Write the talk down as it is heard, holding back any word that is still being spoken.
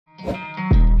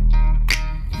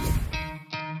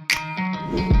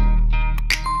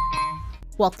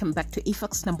Welcome back to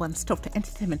Ifak's #1 stop to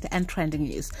entertainment and trending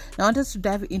news. Now I want us to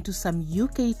dive into some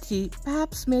UK tea,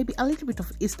 perhaps maybe a little bit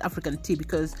of East African tea,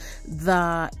 because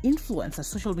the influencer,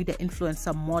 social media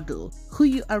influencer model, who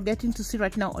you are getting to see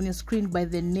right now on your screen by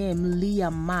the name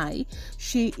Liyah Mai,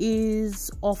 she is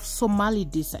of Somali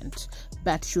descent,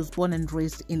 but she was born and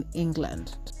raised in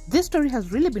England. This story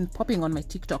has really been popping on my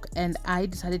TikTok, and I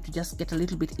decided to just get a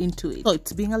little bit into it. So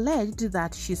it's being alleged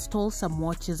that she stole some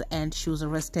watches and she was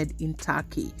arrested in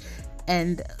Turkey.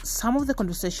 And some of the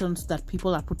conversations that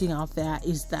people are putting out there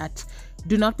is that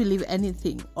do not believe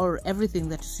anything or everything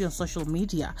that you see on social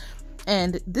media.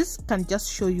 And this can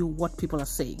just show you what people are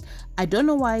saying. I don't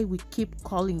know why we keep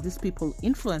calling these people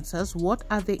influencers. What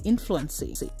are they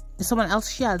influencing? Someone else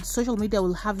shared, social media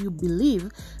will have you believe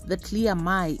that Liyah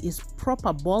Mai is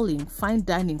proper bowling, fine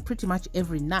dining pretty much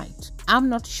every night. I'm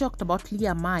not shocked about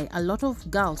Liyah Mai. A lot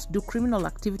of girls do criminal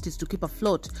activities to keep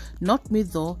afloat. Not me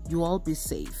though, you all be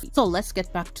safe. So let's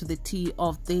get back to the tea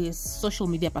of this social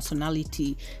media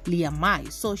personality, Liyah Mai.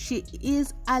 So she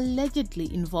is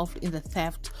allegedly involved in the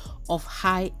theft of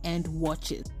high-end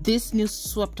watches. This news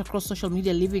swept across social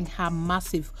media, leaving her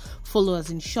massive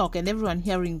followers in shock, and everyone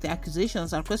hearing the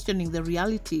accusations are questioning the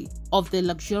reality of the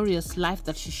luxurious life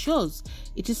that she shows.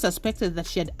 It is suspected that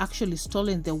she had actually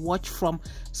stolen the watch from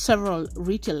several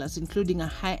retailers, including a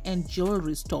high-end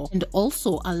jewelry store and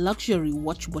also a luxury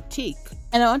watch boutique.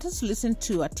 And I want us to listen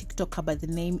to a TikToker by the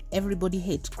name Everybody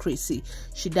Hates Chrissy.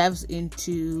 She dives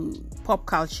into pop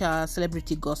culture,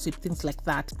 celebrity gossip, things like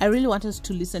that. I really want us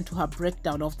to listen to her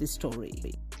breakdown of this story.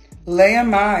 Liyah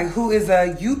Mai, who is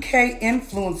a UK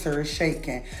influencer, is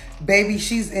shaking. Baby,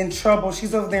 she's in trouble.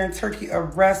 She's over there in Turkey,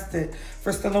 arrested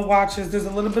for stealing watches. There's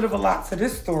a little bit of a lot to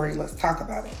this story. Let's talk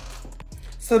about it.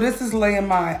 So this is Liyah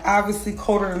Mai, obviously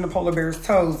colder than the polar bear's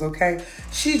toes, okay?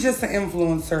 She's just an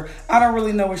influencer. I don't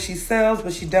really know what she sells,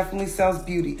 but she definitely sells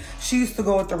beauty. She used to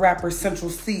go with the rapper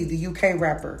Central C, the UK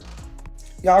rapper.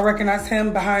 Y'all recognize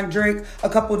him behind Drake? A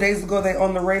couple days ago, they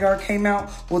On the Radar came out.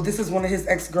 Well, this is one of his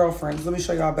ex-girlfriends. Let me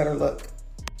show y'all a better look.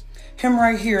 Him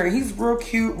right here. He's real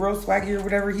cute, real swaggy or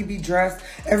whatever he be dressed.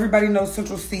 Everybody knows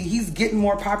Central C. He's getting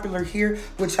more popular here,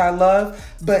 which I love.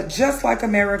 But just like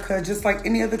America, just like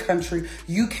any other country,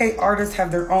 UK artists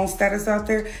have their own status out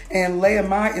there. And Liyah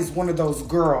Mai is one of those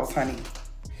girls, honey.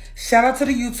 Shout out to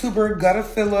the YouTuber, Gutta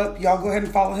Phillip. Y'all go ahead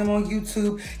and follow him on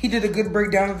YouTube. He did a good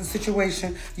breakdown of the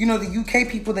situation. You know, the UK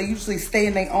people, they usually stay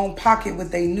in their own pocket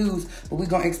with their news, but we're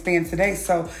going to expand today.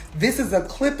 So this is a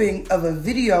clipping of a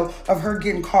video of her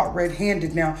getting caught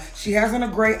red-handed. Now, she has on a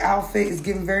gray outfit. It's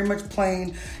giving very much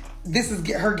plain. This is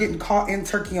her getting caught in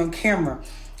Turkey on camera.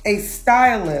 A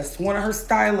stylist, one of her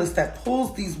stylists that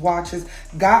pulls these watches,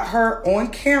 got her on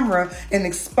camera and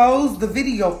exposed the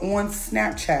video on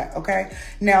Snapchat, okay?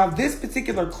 Now, this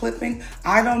particular clipping,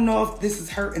 I don't know if this is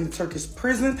her in the Turkish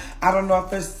prison. I don't know if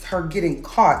this is her getting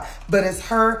caught, but it's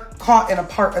her caught in a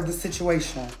part of the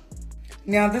situation.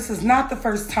 Now, this is not the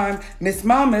first time Miss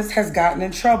Mamas has gotten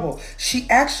in trouble. She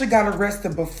actually got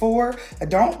arrested before, I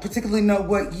don't particularly know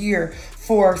what year,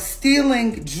 for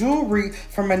stealing jewelry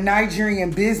from a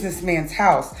Nigerian businessman's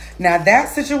house. Now, that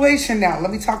situation, let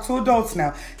me talk to adults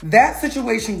now. That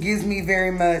situation gives me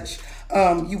very much,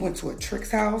 you went to a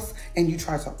trick's house and you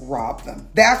tried to rob them.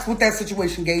 That's what that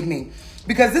situation gave me.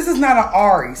 Because this is not an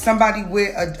Ari, somebody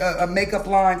with a makeup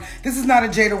line. This is not a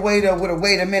Jada Waiter with a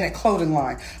Wait a Minute clothing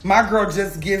line. My girl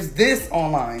just gives this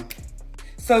online.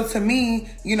 So to me,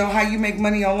 you know how you make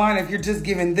money online, if you're just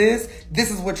giving this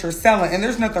is what you're selling. And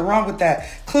there's nothing wrong with that.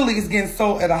 Clearly it's getting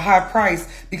sold at a high price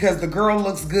because the girl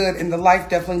looks good and the life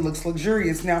definitely looks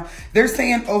luxurious. Now, they're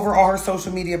saying over all her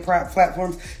social media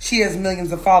platforms, she has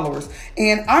millions of followers.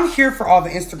 And I'm here for all the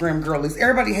Instagram girlies.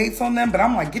 Everybody hates on them, but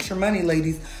I'm like, get your money,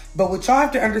 ladies. But what y'all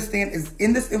have to understand is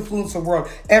in this influencer world,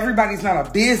 everybody's not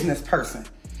a business person.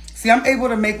 See, I'm able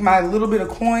to make my little bit of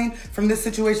coin from this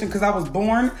situation because I was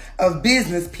born of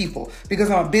business people,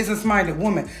 because I'm a business-minded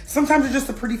woman. Sometimes it's just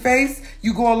a pretty face.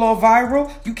 You go a little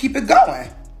viral, you keep it going.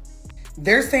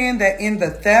 They're saying that in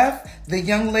the theft, the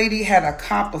young lady had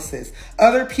accomplices.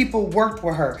 Other people worked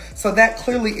with her. So that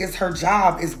clearly is her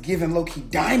job, is giving low-key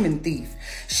diamond thief.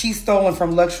 She's stolen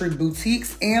from luxury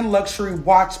boutiques and luxury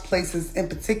watch places in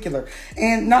particular.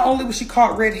 And not only was she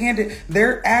caught red-handed,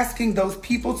 they're asking those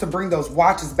people to bring those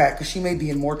watches back because she may be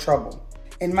in more trouble.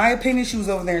 In my opinion, she was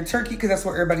over there in Turkey because that's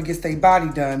where everybody gets their body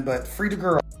done, but free the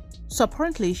girl. So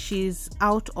apparently she's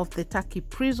out of the Turkey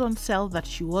prison cell that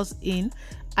she was in,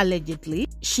 allegedly.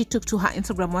 She took to her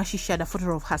Instagram where she shared a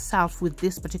photo of herself with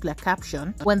this particular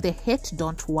caption: "When the hate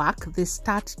don't work, they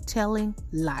start telling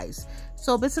lies."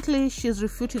 So basically, she's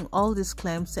refuting all these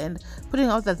claims and putting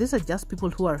out that these are just people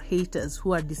who are haters,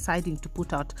 who are deciding to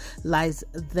put out lies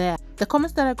there. The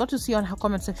comments that I got to see on her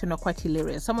comment section are quite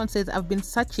hilarious. Someone says, "I've been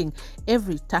searching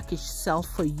every Turkish cell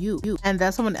for you." And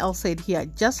there's someone else said here,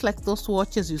 "Just like those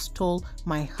watches, you stole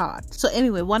my heart." So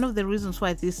anyway, one of the reasons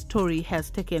why this story has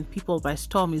taken people by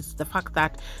storm is the fact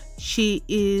that she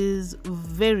is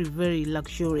very, very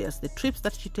luxurious. The trips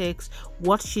that she takes,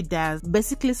 what she does,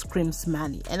 basically screams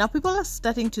money. And now people are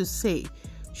starting to say,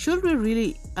 should we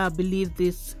really believe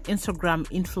these Instagram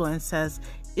influencers?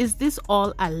 Is this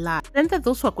all a lie? Then there are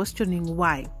those who are questioning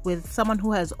why, with someone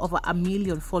who has over 1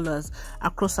 million followers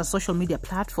across her social media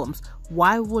platforms,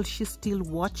 why will she steal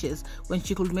watches when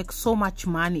she could make so much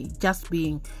money just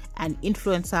being an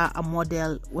influencer, a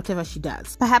model, whatever she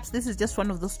does? Perhaps this is just one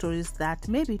of those stories that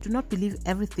maybe do not believe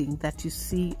everything that you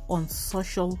see on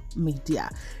social media.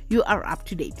 You are up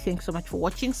to date. Thanks so much for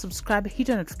watching. Subscribe, hit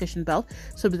the notification bell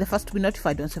so be the first to be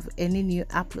notified once of any new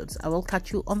uploads. I will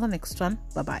catch you on the next one.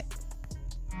 Bye bye.